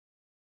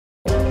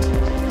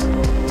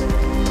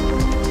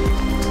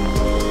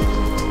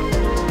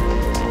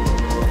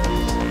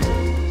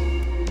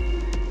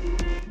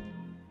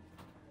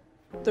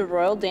The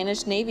Royal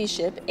Danish Navy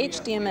ship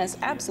HDMS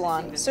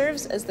Absalon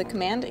serves as the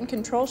command and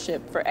control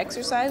ship for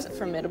exercise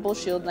Formidable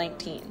Shield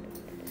 19.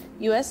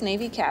 U.S.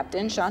 Navy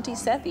Captain Shanti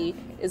Sethi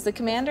is the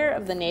commander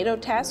of the NATO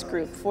task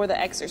group for the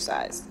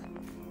exercise.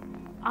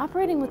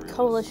 Operating with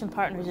coalition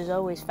partners is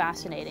always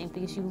fascinating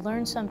because you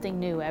learn something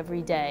new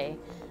every day.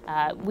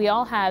 We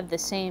all have the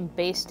same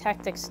base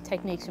tactics,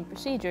 techniques, and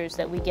procedures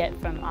that we get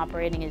from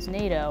operating as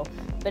NATO,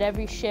 but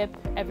every ship,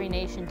 every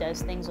nation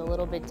does things a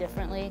little bit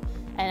differently,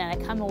 and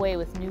I come away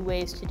with new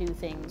ways to do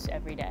things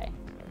every day.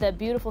 The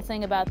beautiful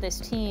thing about this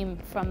team,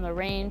 from the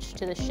range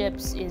to the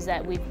ships, is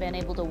that we've been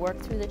able to work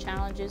through the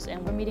challenges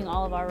and we're meeting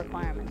all of our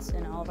requirements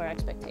and all of our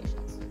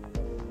expectations.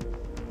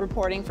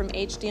 Reporting from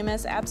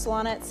HDMS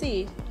Absalon at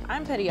sea,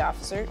 I'm Petty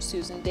Officer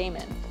Susan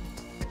Damon.